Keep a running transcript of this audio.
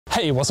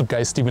Hey, what's up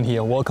guys, Steven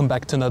here. Welcome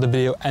back to another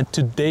video, and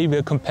today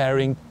we're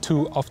comparing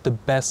two of the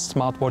best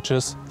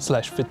smartwatches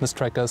 / fitness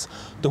trackers,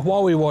 the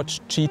Huawei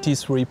Watch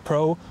GT3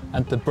 Pro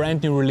and the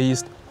brand new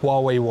released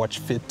Huawei Watch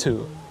Fit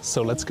 2.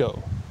 So let's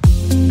go.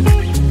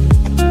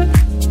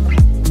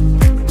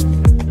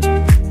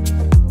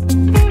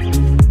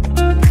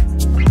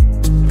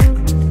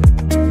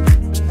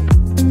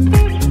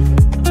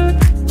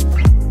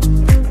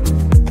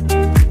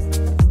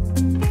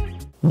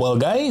 Well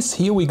guys,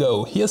 here we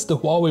go. Here's the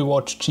Huawei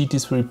Watch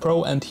GT3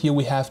 Pro and here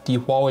we have the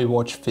Huawei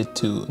Watch Fit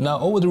 2. Now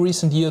over the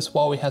recent years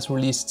Huawei has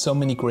released so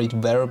many great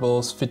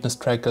wearables, fitness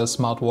trackers,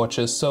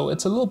 smartwatches, so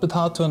it's a little bit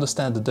hard to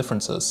understand the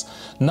differences.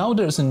 Now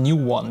there's a new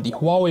one, the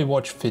Huawei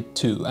Watch Fit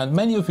 2, and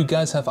many of you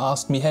guys have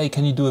asked me, hey,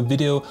 can you do a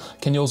video,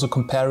 can you also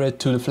compare it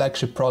to the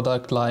flagship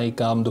product like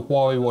the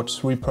Huawei Watch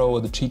 3 Pro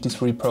or the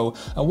GT3 Pro?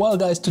 And well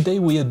guys, today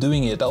we are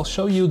doing it. I'll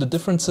show you the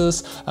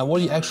differences and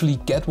what you actually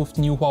get with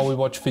the new Huawei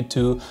Watch Fit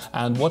 2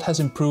 and what has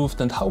improved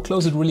and how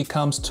close it really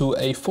comes to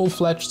a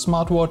full-fledged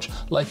smartwatch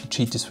like the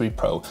GT3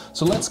 Pro.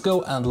 So let's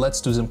go and let's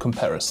do some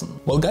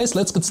comparison. Well guys,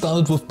 let's get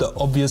started with the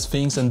obvious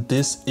things, and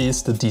this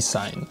is the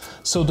design.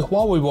 So the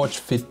Huawei Watch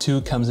Fit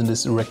 2 comes in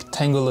this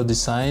rectangular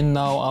design.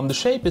 Now the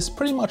shape is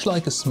pretty much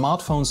like a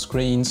smartphone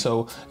screen,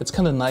 so it's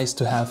kind of nice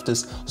to have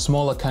this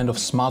smaller kind of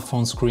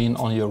smartphone screen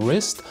on your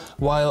wrist,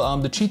 while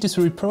the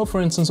GT3 Pro,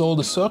 for instance, all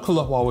the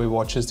circular Huawei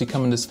watches, they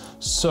come in this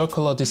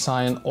circular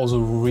design, also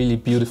really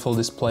beautiful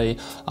display.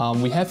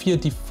 We have here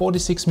the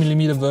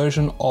 46mm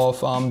version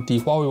of the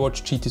Huawei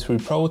Watch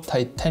GT3 Pro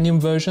titanium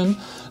version.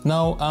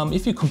 Now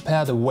if you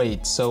compare the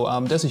weight, so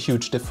there's a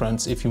huge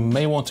difference. If you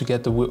may want to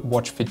get the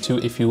Watch Fit 2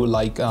 if you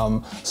like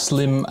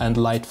slim and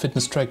light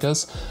fitness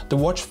trackers, the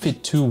Watch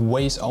Fit 2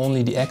 weighs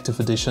only the active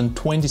edition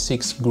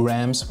 26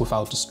 grams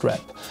without the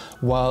strap,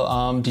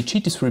 while the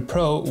GT3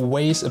 Pro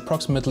weighs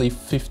approximately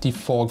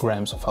 54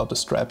 grams without the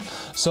strap.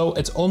 So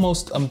it's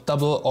almost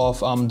double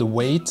of the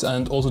weight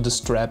and also the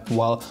strap,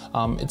 while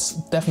it's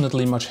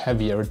definitely much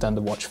heavier than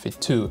the Watch Fit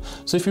 2.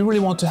 So if you really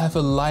want to have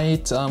a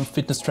light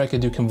fitness tracker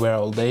you can wear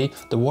all day,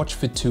 the Watch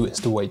Fit 2 is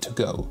the way to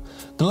go.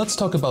 Then let's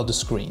talk about the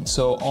screen.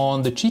 So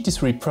on the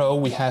GT3 Pro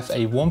we have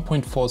a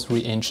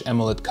 1.43-inch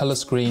AMOLED color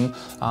screen,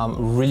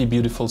 really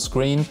beautiful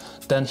screen.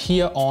 Then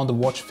here on the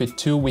Watch Fit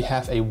 2 we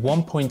have a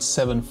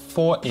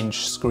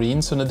 1.74-inch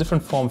screen, so in a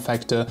different form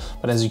factor,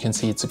 but as you can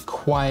see it's a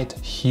quite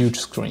huge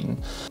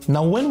screen.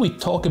 Now when we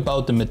talk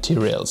about the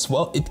materials,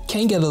 well, it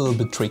can get a little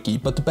bit tricky,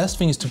 but the best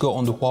thing is to go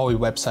on the Huawei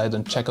website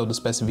and check out the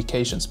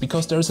specifications,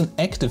 because there is an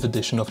active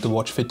edition of the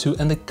Watch Fit 2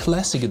 and a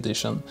classic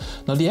edition.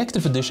 Now the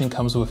active edition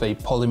comes with a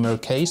polymer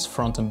case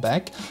front and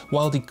back,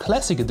 while the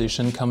classic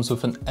edition comes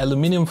with an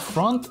aluminum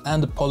front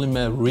and a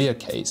polymer rear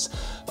case,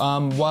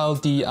 while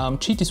the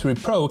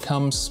GT3 Pro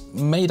comes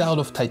made out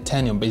of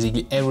titanium,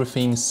 basically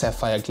everything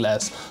sapphire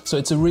glass. So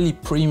it's a really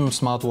premium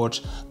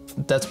smartwatch.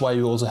 That's why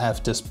you also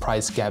have this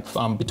price gap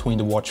between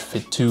the Watch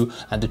Fit 2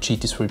 and the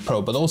GT3 Pro,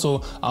 but also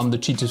the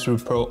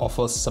GT3 Pro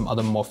offers some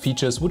other more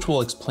features which we'll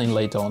explain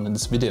later on in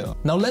this video.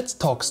 Now let's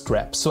talk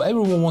straps. So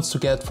everyone wants to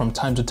get from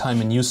time to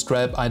time a new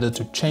strap, either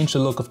to change the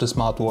look of the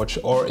smartwatch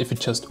or if it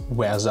just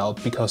wears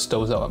out, because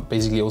those are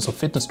basically also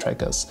fitness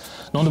trackers.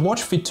 Now on the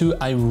Watch Fit 2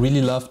 I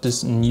really love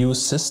this new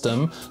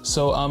system.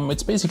 So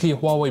it's basically a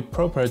Huawei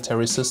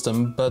proprietary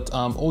system, but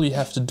all you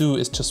have to do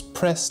is just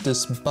press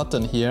this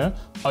button here.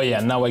 Oh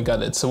yeah, now I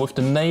got it. So with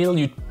the nail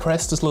you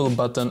press this little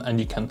button and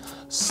you can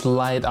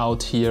slide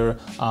out here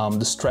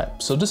the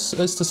strap. So this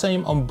is the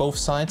same on both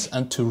sides,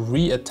 and to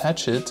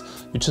reattach it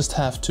you just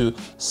have to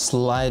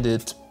slide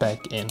it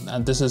back in,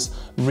 and this is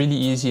really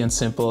easy and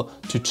simple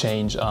to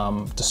change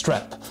the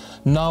strap.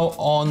 Now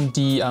on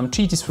the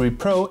GT3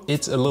 Pro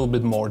it's a little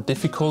bit more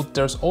difficult.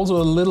 There's also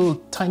a little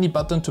tiny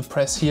button to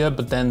press here,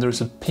 but then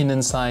there's a pin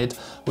inside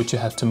which you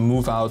have to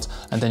move out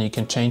and then you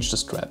can change the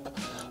strap.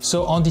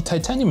 So on the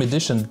titanium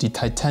edition, the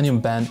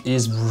titanium band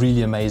is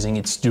really amazing.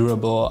 It's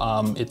durable,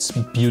 it's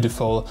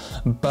beautiful,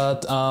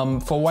 but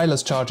for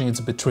wireless charging it's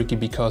a bit tricky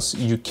because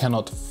you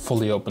cannot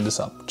fully open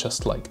this up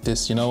just like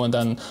this, you know, and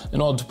then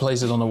in order to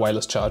place it on a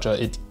wireless charger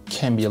it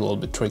can be a little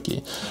bit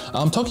tricky.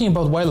 Talking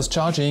about wireless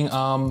charging,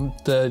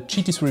 the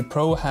GT3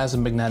 Pro has a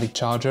magnetic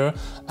charger,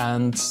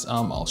 and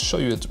I'll show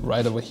you it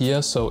right over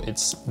here. So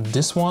it's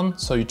this one,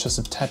 so you just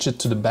attach it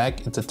to the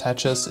back, it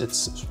attaches,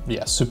 it's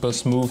super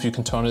smooth, you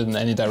can turn it in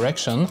any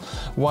direction.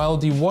 While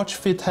the Watch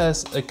Fit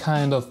has a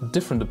kind of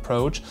different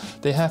approach.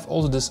 They have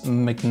also this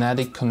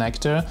magnetic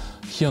connector.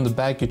 Here on the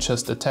back you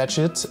just attach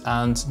it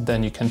and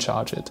then you can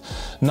charge it.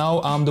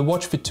 Now the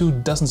Watch Fit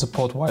 2 doesn't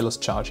support wireless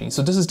charging,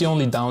 so this is the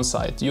only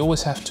downside. You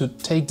always have to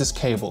take this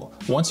cable.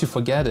 Once you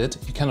forget it,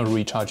 you cannot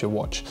recharge your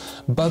watch.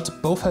 But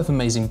both have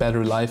amazing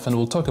battery life, and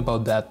we'll talk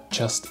about that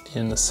just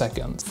in a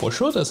second. For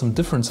sure there's some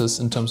differences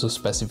in terms of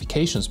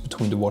specifications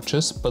between the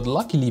watches, but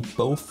luckily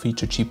both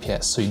feature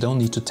GPS, so you don't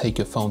need to take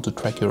your phone to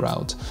track your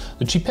route.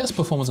 The GPS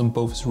performance on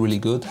both is really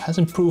good, has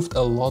improved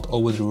a lot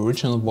over the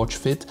original Watch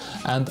Fit,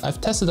 and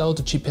I've tested out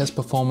the GPS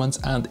performance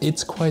and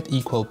it's quite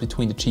equal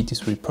between the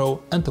GT3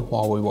 Pro and the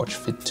Huawei Watch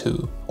Fit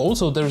 2.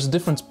 Also there's a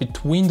difference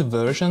between the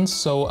versions,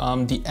 so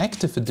the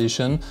active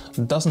edition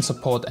doesn't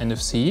support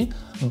NFC,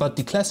 but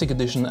the Classic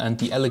edition and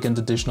the Elegant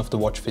edition of the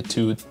Watch Fit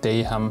 2,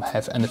 they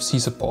have NFC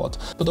support.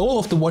 But all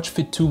of the Watch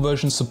Fit 2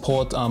 versions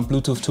support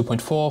Bluetooth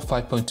 2.4,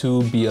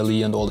 5.2,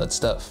 BLE and all that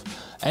stuff.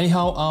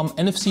 Anyhow,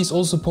 NFC is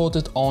also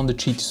supported on the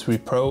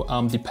GT3 Pro,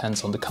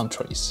 depends on the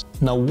countries.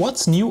 Now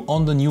what's new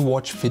on the new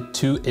Watch Fit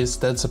 2 is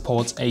that it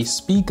supports a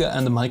speaker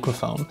and a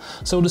microphone.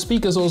 So the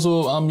speakers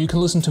also, you can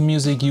listen to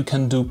music, you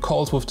can do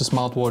calls with the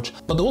smartwatch,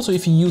 but also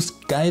if you use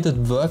guided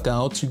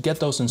workouts, you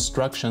get those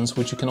instructions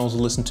which you can also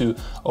listen to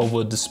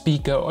over the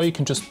speaker, or you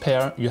can just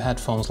pair your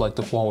headphones like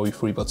the Huawei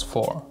FreeBuds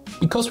 4.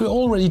 Because we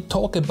already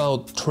talk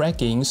about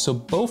tracking, so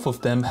both of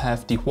them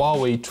have the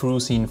HUAWEI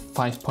Trueseen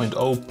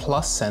 5.0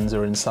 Plus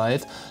sensor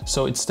inside.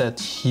 So it's that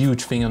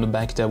huge thing on the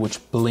back there which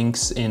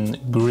blinks in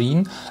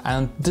green,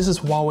 and this is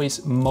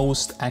Huawei's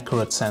most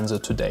accurate sensor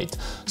to date.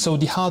 So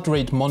the heart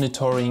rate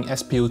monitoring,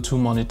 SpO2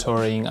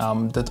 monitoring,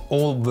 that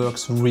all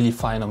works really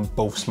fine on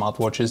both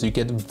smartwatches. You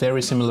get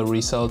very similar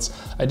results.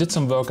 I did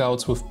some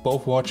workouts with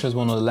both watches,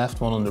 one on the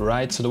left, one on the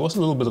right, so there was a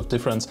little bit of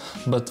difference,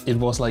 but it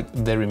was like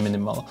very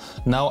minimal.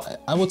 Now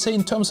I would say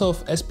in terms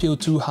of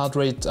SpO2, heart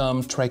rate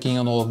tracking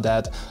and all of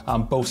that,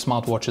 both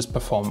smartwatches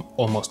perform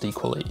almost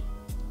equally.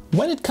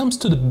 When it comes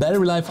to the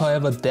battery life,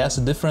 however, there's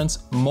a difference.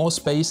 More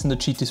space in the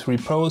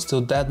GT3 Pro, so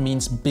that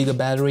means bigger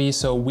battery.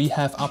 So we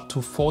have up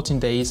to 14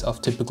 days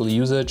of typical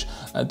usage.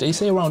 They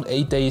say around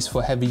 8 days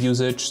for heavy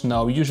usage.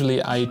 Now,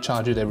 usually I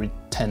charge it every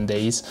 10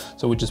 days,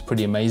 so which is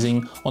pretty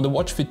amazing. On the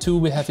Watch Fit 2,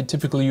 we have a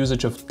typical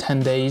usage of 10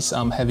 days,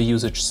 heavy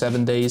usage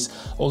 7 days.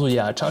 Also,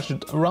 yeah, I charge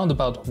it around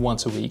about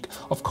once a week.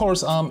 Of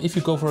course, if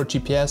you go for a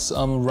GPS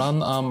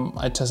run,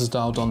 I tested it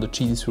out on the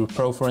GT3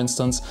 Pro, for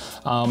instance.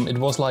 It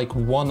was like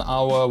 1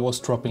 hour was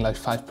dropping like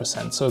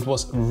 5%, so it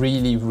was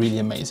really, really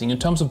amazing. In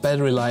terms of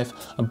battery life,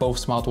 both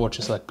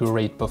smartwatches are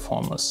great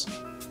performers.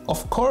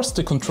 Of course,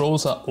 the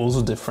controls are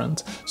also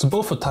different. So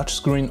both a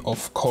touchscreen,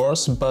 of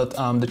course, but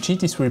the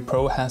GT3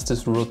 Pro has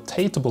this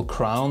rotatable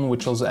crown,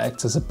 which also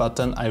acts as a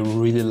button. I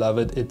really love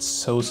it. It's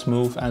so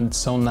smooth and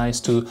so nice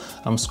to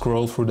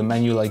scroll through the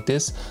menu like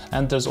this.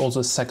 And there's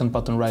also a second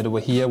button right over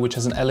here, which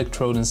has an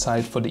electrode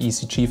inside for the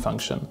ECG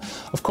function.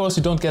 Of course,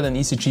 you don't get an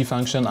ECG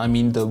function. I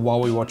mean, the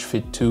Huawei Watch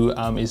Fit 2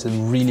 is a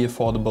really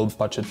affordable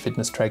budget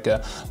fitness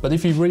tracker. But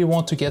if you really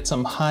want to get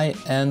some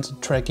high-end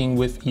tracking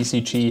with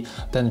ECG,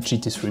 then the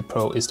GT3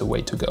 Pro is the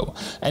way to go.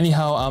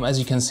 Anyhow, as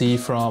you can see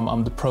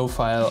from the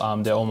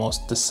profile, they're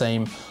almost the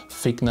same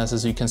thickness.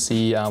 As you can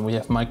see, we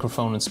have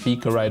microphone and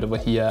speaker right over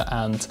here,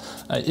 and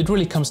it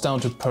really comes down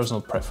to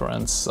personal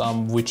preference,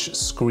 which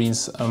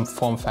screen's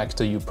form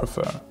factor you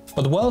prefer.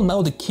 But well,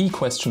 now the key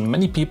question,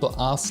 many people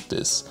ask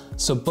this.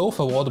 So both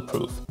are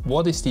waterproof.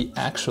 What is the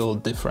actual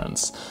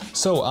difference?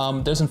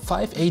 So there's a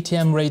 5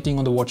 ATM rating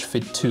on the Watch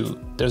Fit 2.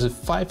 There's a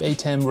 5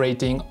 ATM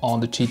rating on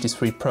the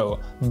GT3 Pro,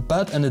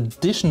 but an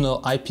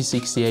additional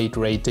IP68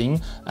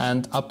 rating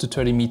and up to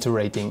 30 meter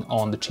rating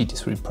on the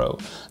GT3 Pro.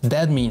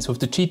 That means with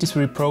the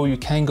GT3 Pro you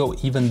can go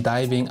even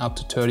diving up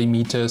to 30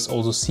 meters,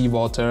 also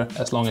seawater,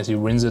 as long as you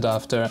rinse it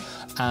after.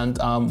 And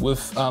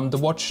with the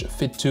Watch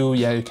Fit 2,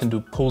 yeah, you can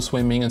do pool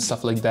swimming and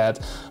stuff like that,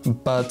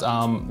 but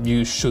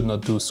you should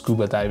not do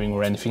scuba diving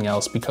or anything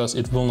else because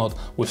it will not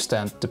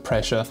withstand the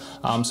pressure.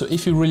 So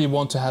if you really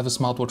want to have a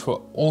smartwatch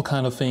for all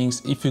kind of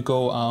things, if you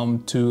go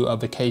to a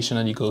vacation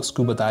and you go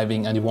scuba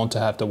diving and you want to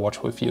have the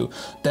watch with you,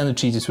 then the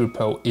GT3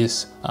 Pro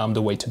is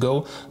the way to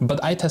go.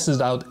 But I tested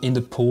it out in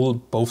the pool,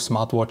 both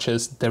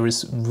smartwatches. There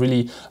is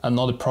really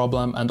not a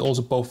problem, and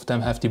also both of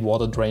them have the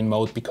water drain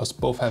mode because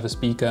both have a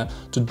speaker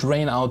to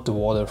drain out the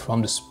water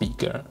from the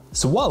speaker.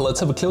 So well, let's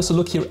have a closer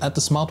look here at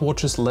the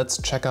smartwatches. Let's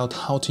check out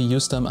how to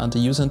use them and the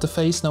user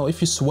interface. Now,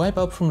 if you swipe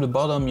up from the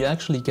bottom, you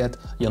actually get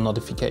your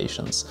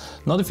notifications.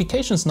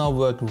 Notifications now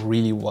work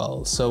really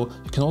well. So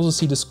you can also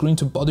see the screen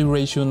to body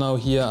ratio now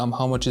here,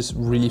 how much is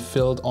really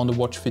filled on the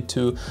Watch Fit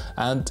 2.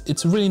 And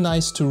it's really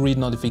nice to read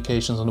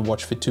notifications on the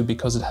Watch Fit 2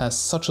 because it has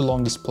such a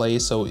long display,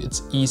 so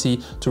it's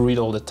easy to read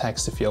all the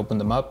text if you open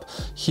them up.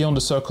 Here on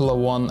the circular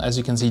one, as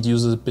you can see, it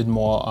uses a bit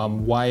more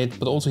wide,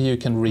 but also here you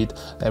can read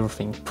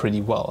everything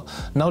pretty well.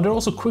 Now, there are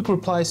also quick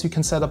replies you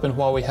can set up in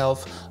Huawei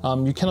Health.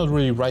 You cannot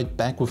really write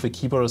back with a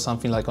keyboard or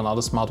something like on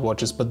other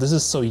smartwatches, but this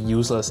is so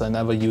useless. I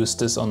never used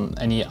this on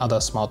any other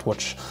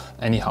smartwatch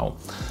anyhow.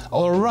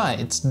 All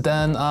right,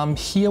 then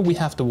here we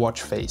have the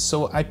watch face.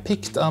 So I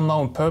picked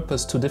now on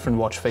purpose 2 different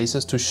watch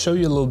faces to show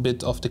you a little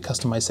bit of the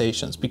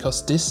customizations,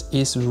 because this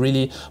is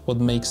really what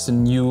makes the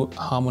new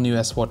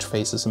HarmonyOS watch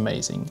faces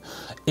amazing.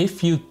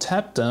 If you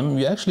tap them,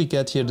 you actually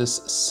get here this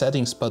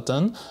settings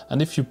button,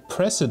 and if you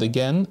press it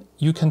again,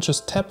 you can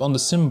just tap on the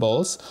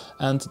symbols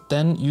and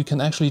then you can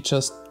actually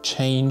just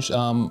change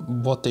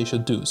what they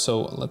should do.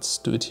 So let's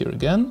do it here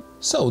again.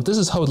 So this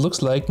is how it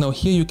looks like. Now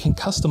here you can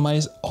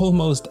customize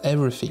almost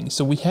everything.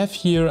 So we have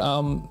here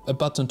a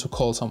button to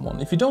call someone.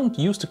 If you don't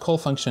use the call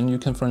function, you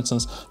can, for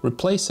instance,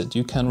 replace it.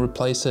 You can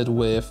replace it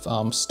with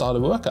start a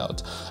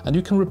workout, and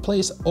you can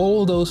replace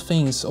all those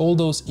things, all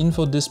those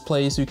info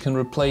displays. You can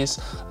replace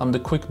the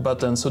quick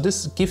button. So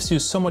this gives you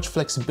so much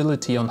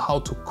flexibility on how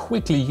to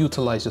quickly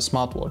utilize your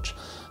smartwatch.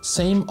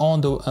 Same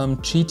on the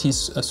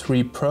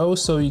GT3 Pro,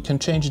 so you can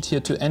change it here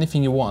to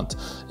anything you want.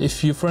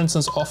 If you, for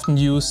instance, often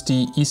use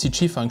the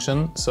ECG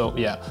function, so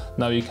yeah,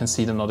 now you can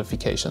see the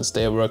notifications.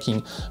 They are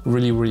working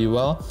really, really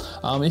well.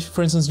 If you,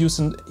 for instance, use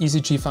an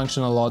ECG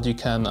function a lot, you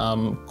can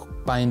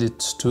bind it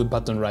to a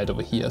button right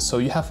over here. So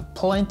you have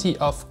plenty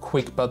of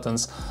quick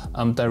buttons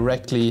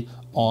directly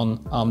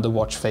on the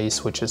watch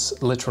face, which is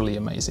literally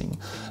amazing.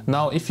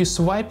 Now, if you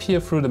swipe here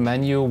through the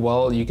menu,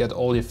 well, you get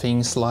all your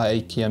things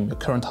like your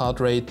current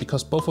heart rate,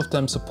 because both of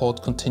them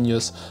support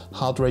continuous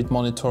heart rate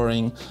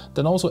monitoring.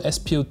 Then also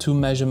SpO2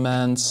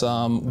 measurements,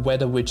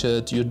 weather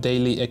widget, your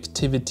daily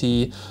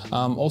activity.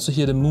 Also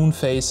here the moon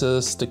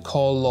phases, the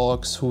call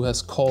logs, who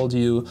has called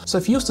you. So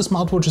I've used the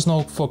smartwatches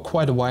now for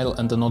quite a while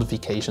and the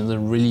notifications are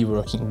really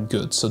working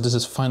good. So this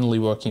is finally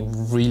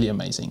working really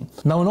amazing.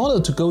 Now, in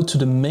order to go to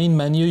the main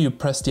menu, you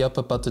press the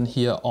upper button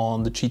here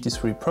on the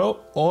GT3 Pro,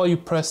 or you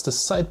press the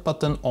side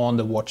button on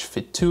the Watch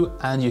Fit 2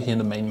 and you're here in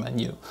the main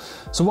menu.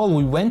 So well,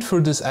 we went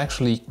through this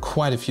actually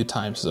quite a few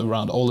times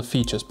around all the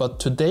features, but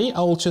today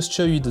I will just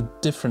show you the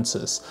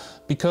differences,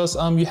 because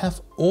you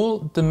have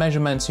all the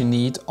measurements you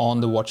need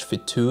on the Watch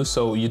Fit 2,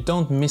 so you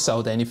don't miss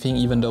out anything,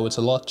 even though it's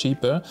a lot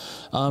cheaper.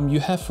 You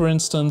have, for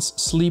instance,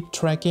 sleep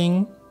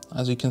tracking,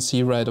 as you can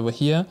see right over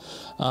here.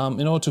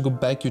 In order to go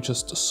back, you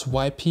just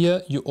swipe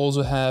here. You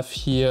also have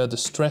here the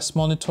stress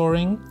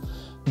monitoring.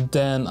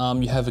 Then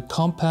you have a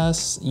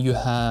compass, you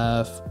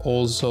have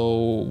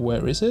also,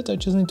 where is it? I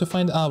just need to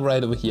find,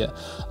 right over here.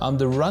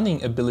 The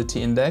running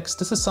ability index.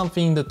 This is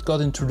something that got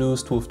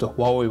introduced with the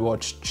Huawei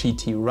Watch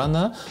GT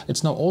Runner.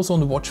 It's now also on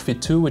the Watch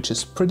Fit 2, which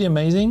is pretty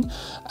amazing.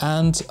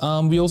 And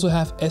we also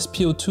have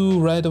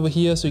SpO2 right over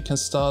here, so you can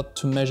start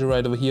to measure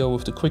right over here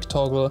with the quick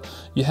toggle.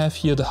 You have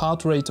here the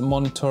heart rate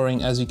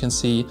monitoring, as you can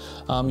see.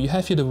 You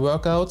have here the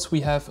workouts. We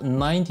have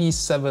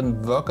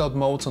 97 workout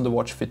modes on the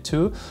Watch Fit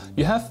 2.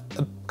 You have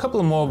a couple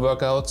of more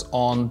workouts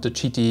on the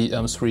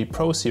GT3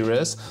 Pro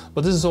series,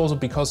 but this is also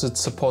because it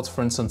supports,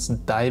 for instance,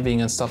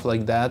 diving and stuff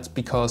like that,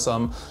 because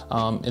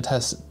it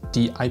has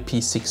the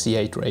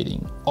IP68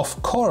 rating.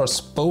 Of course,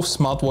 both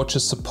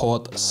smartwatches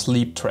support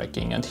sleep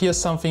tracking, and here's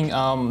something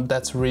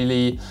that's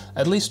really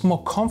at least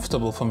more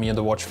comfortable for me in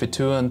the Watch Fit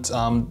 2,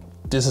 and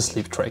this is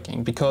sleep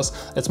tracking, because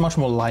it's much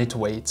more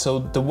lightweight. So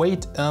the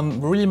weight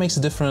really makes a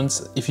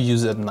difference if you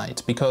use it at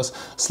night, because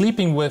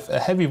sleeping with a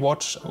heavy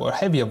watch or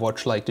heavier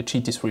watch like the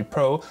GT3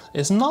 Pro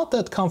is not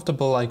that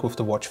comfortable like with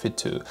the Watch Fit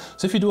 2.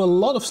 So if you do a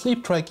lot of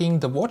sleep tracking,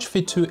 the Watch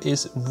Fit 2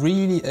 is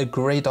really a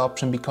great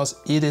option, because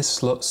it is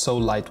so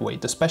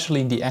lightweight,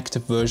 especially in the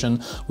active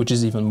version, which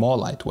is even more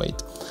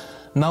lightweight.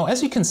 Now,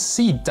 as you can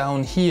see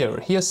down here,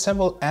 here's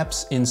several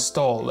apps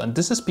installed, and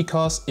this is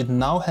because it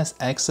now has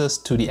access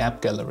to the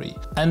app gallery.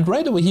 And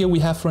right over here we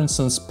have, for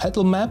instance,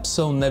 pedal maps,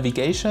 so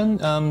navigation.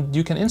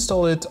 You can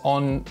install it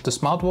on the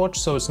smartwatch,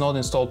 so it's not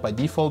installed by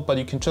default, but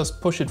you can just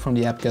push it from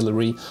the app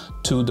gallery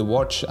to the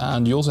watch.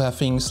 And you also have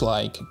things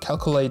like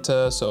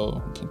calculator,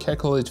 so you can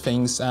calculate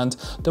things, and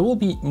there will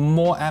be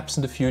more apps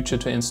in the future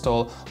to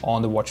install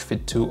on the Watch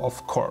Fit 2,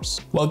 of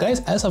course. Well guys,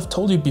 as I've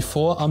told you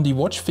before, the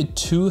Watch Fit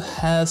 2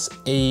 has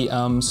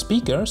a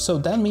speaker, so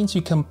that means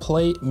you can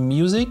play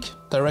music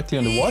directly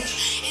on the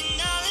watch.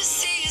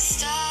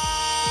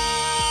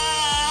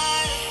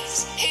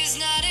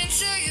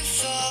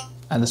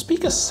 And the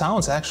speaker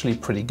sounds actually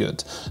pretty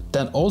good.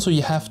 Then also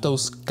you have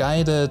those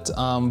guided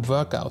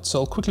workouts.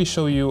 So I'll quickly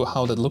show you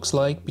how that looks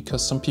like,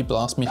 because some people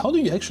ask me, how do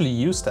you actually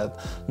use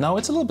that? Now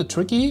it's a little bit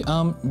tricky.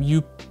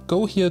 You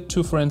go here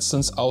to, for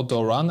instance,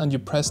 outdoor run, and you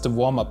press the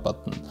warm up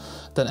button.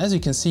 Then as you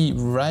can see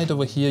right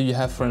over here, you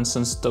have, for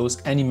instance,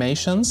 those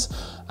animations,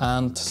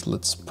 and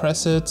let's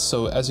press it.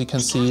 So as you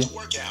can see,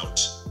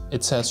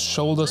 it says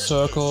shoulder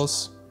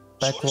circles,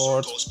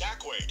 backwards.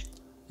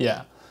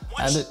 Yeah.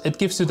 And it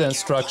gives you the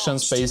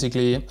instructions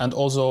basically, and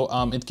also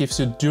it gives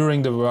you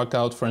during the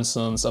workout, for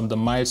instance, the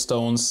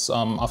milestones.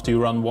 After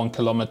you run 1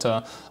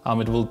 kilometer,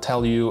 it will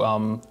tell you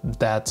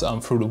that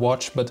through the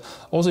watch. But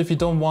also, if you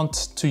don't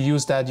want to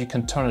use that, you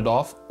can turn it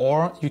off,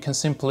 or you can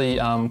simply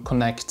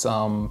connect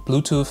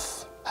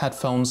Bluetooth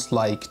headphones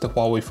like the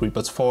Huawei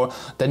FreeBuds 4,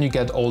 then you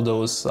get all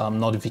those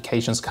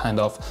notifications kind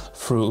of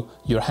through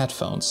your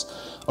headphones.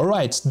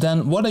 Alright,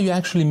 then what are you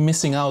actually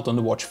missing out on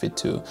the Watch Fit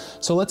 2?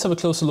 So let's have a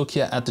closer look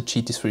here at the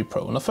GT3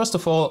 Pro. Now first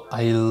of all,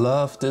 I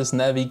love this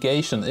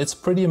navigation, it's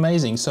pretty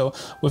amazing. So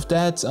with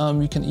that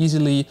you can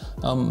easily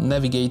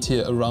navigate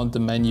here around the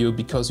menu,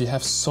 because you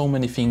have so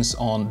many things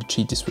on the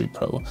GT3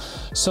 Pro.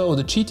 So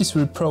the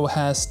GT3 Pro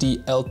has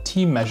the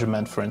LT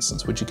measurement, for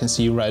instance, which you can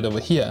see right over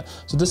here.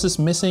 So this is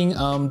missing,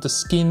 the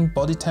skin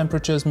body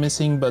temperature is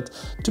missing, but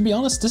to be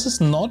honest, this is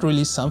not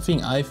really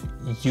something I've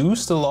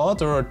used a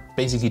lot or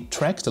basically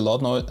tracked a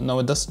lot. Now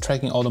it does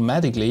tracking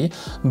automatically,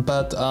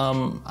 but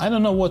I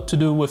don't know what to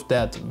do with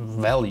that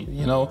value,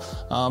 you know.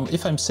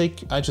 If I'm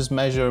sick, I just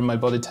measure my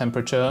body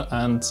temperature,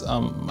 and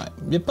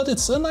but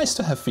it's a nice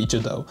to have feature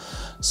though.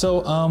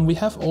 So we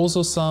have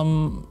also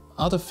some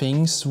other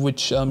things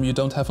which you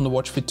don't have on the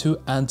Watch Fit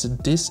 2, and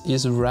this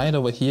is right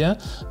over here.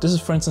 This is,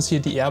 for instance, here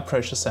the air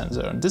pressure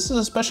sensor. This is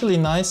especially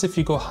nice if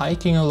you go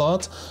hiking a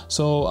lot.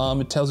 So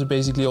it tells you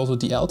basically also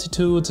the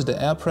altitude,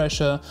 the air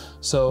pressure.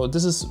 So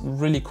this is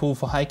really cool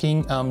for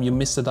hiking. You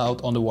missed it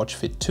out on the Watch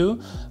Fit 2.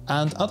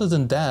 And other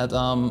than that,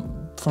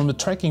 from the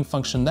tracking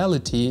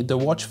functionality, the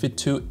Watch Fit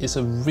 2 is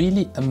a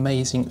really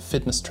amazing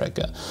fitness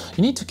tracker.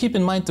 You need to keep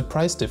in mind the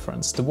price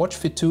difference. The Watch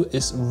Fit 2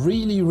 is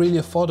really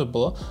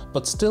affordable,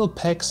 but still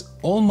packs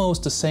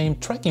almost the same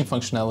tracking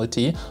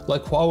functionality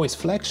like Huawei's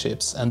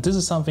flagships, and this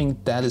is something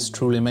that is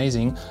truly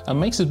amazing and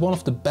makes it one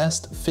of the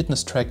best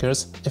fitness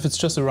trackers if it's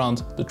just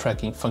around the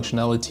tracking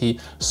functionality,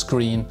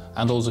 screen,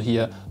 and also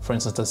here, for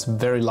instance, that's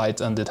very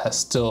light and it has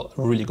still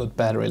really good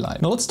battery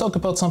life. Now let's talk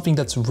about something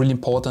that's really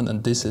important,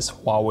 and this is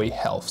Huawei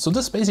Health. So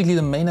this is basically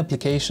the main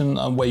application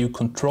where you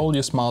control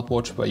your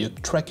smartwatch, where you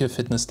track your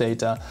fitness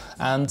data,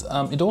 and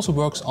it also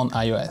works on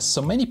iOS.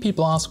 So many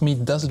people ask me,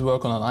 does it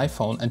work on an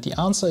iPhone? And the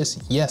answer is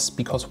yes,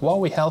 because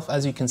Huawei Health,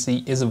 as you can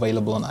see, is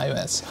available on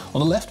iOS. On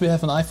the left we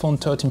have an iPhone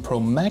 13 Pro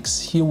Max.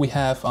 Here we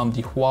have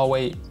the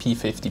Huawei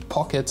P50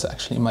 Pocket,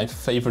 actually my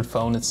favorite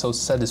phone, it's so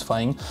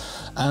satisfying.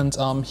 And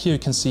here you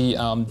can see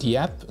the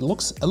app. It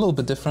looks a little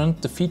bit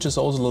different, the features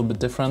are also a little bit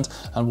different,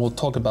 and we'll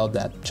talk about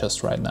that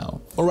just right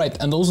now.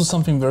 Alright, and also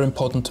something very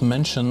important to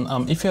mention,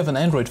 if you have an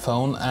Android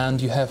phone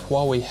and you have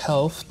Huawei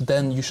Health,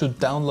 then you should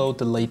download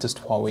the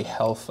latest Huawei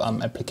Health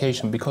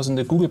application, because in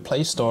the Google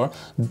Play Store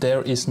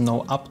there is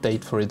no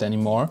update for it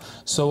anymore.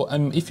 So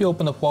if you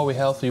open up Huawei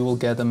Health, you will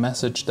get a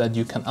message that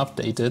you can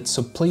update it,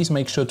 so please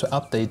make sure to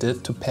update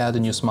it to pair the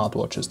new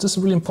smartwatches. This is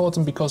really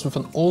important because with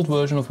an old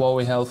version of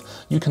Huawei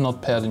Health you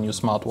cannot pair the new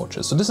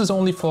smartwatches. So this is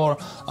only for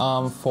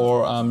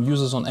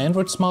users on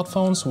Android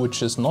smartphones,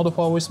 which is not a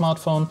Huawei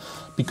smartphone,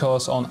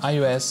 because on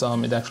iOS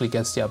it actually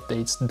gets the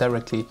updates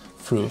directly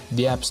through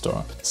the App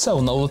Store.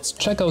 So now let's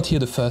check out here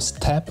the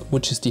first tab,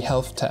 which is the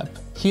Health tab.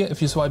 Here,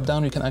 if you swipe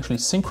down, you can actually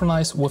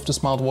synchronize with the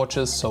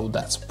smartwatches, so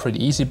that's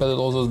pretty easy, but it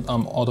also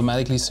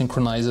automatically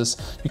synchronizes.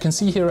 You can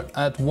see here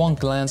at one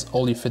glance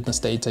all your fitness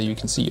data. You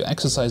can see your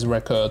exercise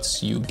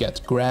records, you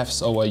get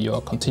graphs over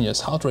your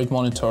continuous heart rate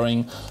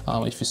monitoring.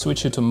 If you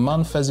switch here to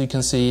month, as you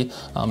can see,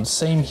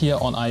 same here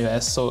on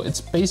iOS. So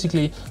it's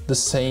basically the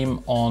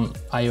same on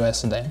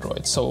iOS and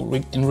Android. So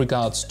in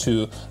regards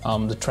to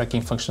the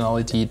tracking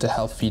functionality, the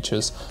health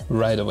features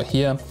right over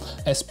here.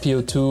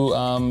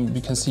 SpO2,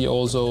 you can see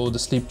also the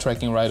sleep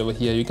tracking right over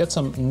here. You get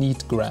some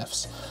neat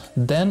graphs.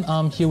 Then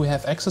here we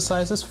have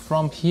exercises.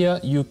 From here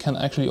you can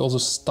actually also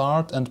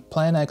start and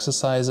plan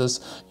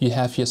exercises. You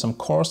have here some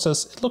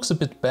courses. It looks a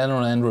bit better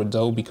on Android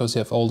though, because you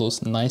have all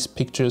those nice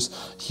pictures.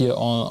 Here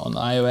on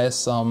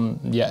iOS,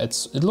 yeah,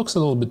 it looks a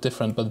little bit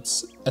different, but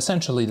it's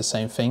essentially the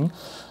same thing.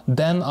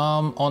 Then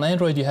on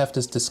Android you have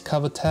this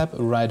Discover tab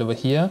right over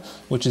here,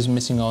 which is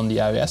missing on the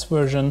iOS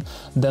version.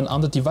 Then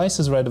under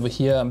devices right over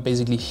here,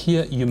 basically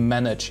here you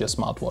manage your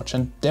smartwatch,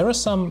 and there are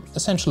some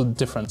essential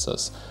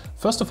differences.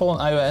 First of all, on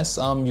iOS,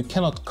 you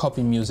cannot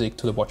copy music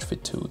to the Watch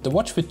Fit 2. The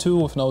Watch Fit 2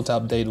 with Note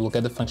update will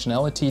get the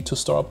functionality to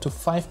store up to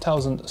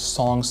 5,000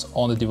 songs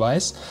on the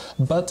device,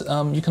 but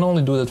you can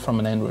only do that from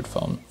an Android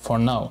phone for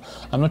now.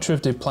 I'm not sure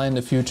if they plan in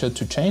the future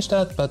to change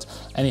that, but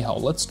anyhow,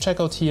 let's check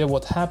out here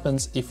what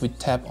happens if we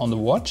tap on the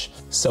watch.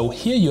 So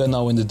here you are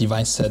now in the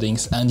device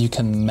settings and you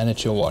can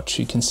manage your watch.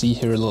 You can see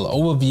here a little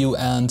overview,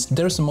 and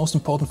there's the most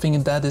important thing,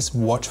 and that is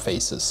watch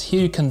faces.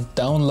 Here you can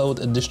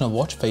download additional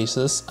watch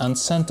faces and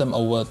send them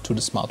over to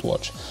the smartwatch.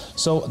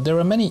 So there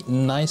are many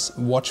nice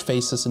watch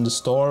faces in the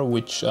store,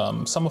 which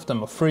some of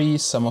them are free,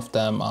 some of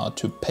them are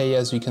to pay,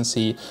 as you can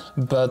see,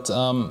 but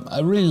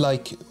I really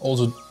like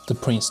also the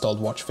pre-installed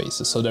watch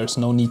faces, so there's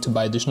no need to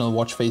buy additional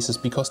watch faces,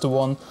 because the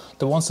ones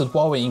that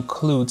Huawei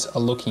includes are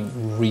looking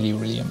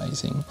really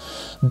amazing.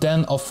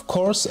 Then of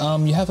course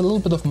you have a little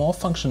bit of more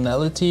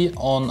functionality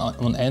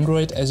on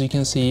Android. As you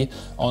can see,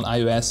 on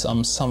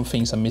iOS some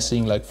things are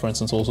missing, like for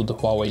instance also the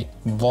Huawei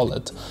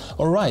wallet.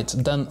 Alright,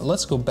 then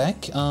let's go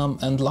back,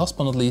 and last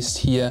but not least,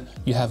 here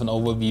you have an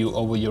overview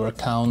over your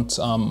account,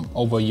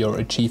 over your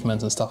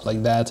achievements and stuff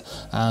like that.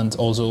 And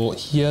also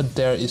here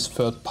there is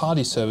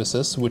third-party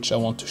services, which I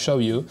want to show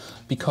you,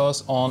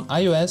 because on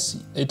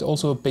iOS it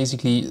also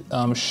basically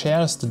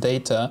shares the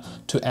data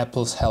to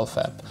Apple's Health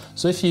app.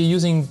 So if you're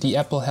using the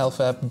Apple Health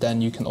app,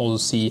 then you can also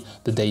see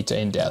the data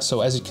in there.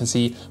 So as you can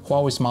see,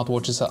 Huawei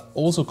smartwatches are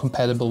also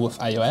compatible with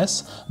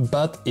iOS,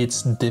 but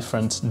it's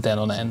different than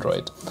on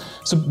Android.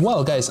 So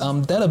well guys,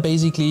 that are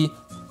basically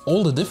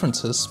all the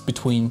differences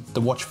between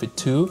the Watch Fit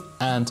 2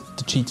 and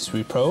the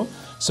GT3 Pro.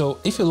 So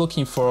if you're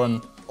looking for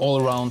an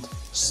all-around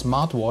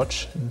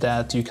smartwatch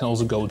that you can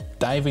also go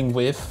diving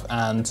with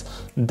and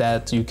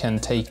that you can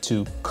take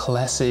to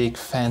classic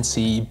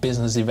fancy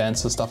business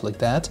events and stuff like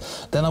that,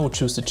 then I would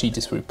choose the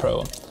GT3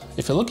 Pro.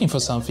 If you're looking for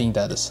something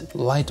that is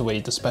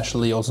lightweight,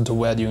 especially also to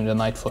wear during the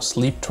night for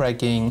sleep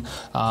tracking,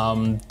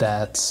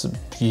 that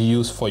you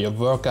use for your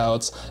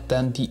workouts,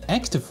 then the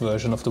active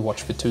version of the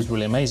Watch Fit 2 is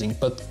really amazing.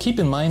 But keep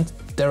in mind,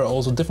 there are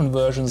also different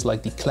versions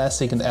like the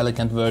classic and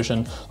elegant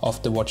version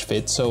of the Watch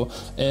Fit. So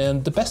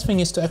the best thing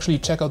is to actually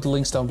check out the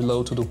links down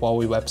below to the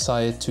Huawei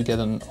website to get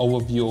an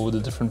overview over the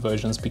different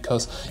versions,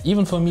 because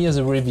even for me as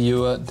a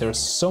reviewer, there's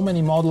so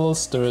many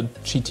models. There are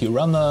GT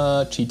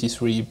Runner,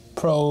 GT3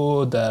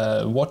 Pro,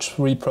 the Watch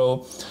 3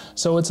 Pro.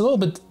 So it's a little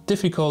bit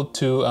difficult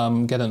to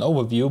get an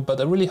overview, but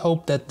I really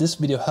hope that this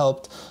video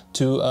helped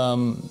to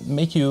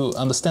make you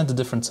understand the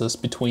differences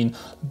between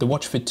the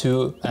Watch Fit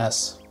 2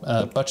 as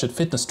a budget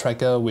fitness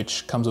tracker,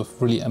 which comes with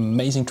really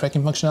amazing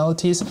tracking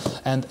functionalities,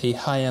 and a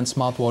high-end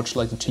smartwatch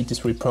like the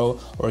GT3 Pro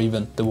or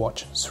even the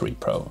Watch 3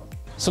 Pro.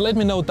 So let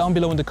me know down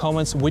below in the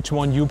comments which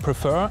one you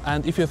prefer,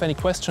 and if you have any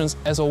questions,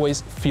 as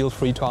always, feel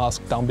free to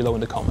ask down below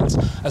in the comments.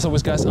 As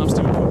always guys, I'm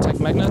Steven from Tech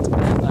Magnet,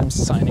 and I'm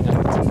signing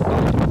out.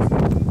 Bye.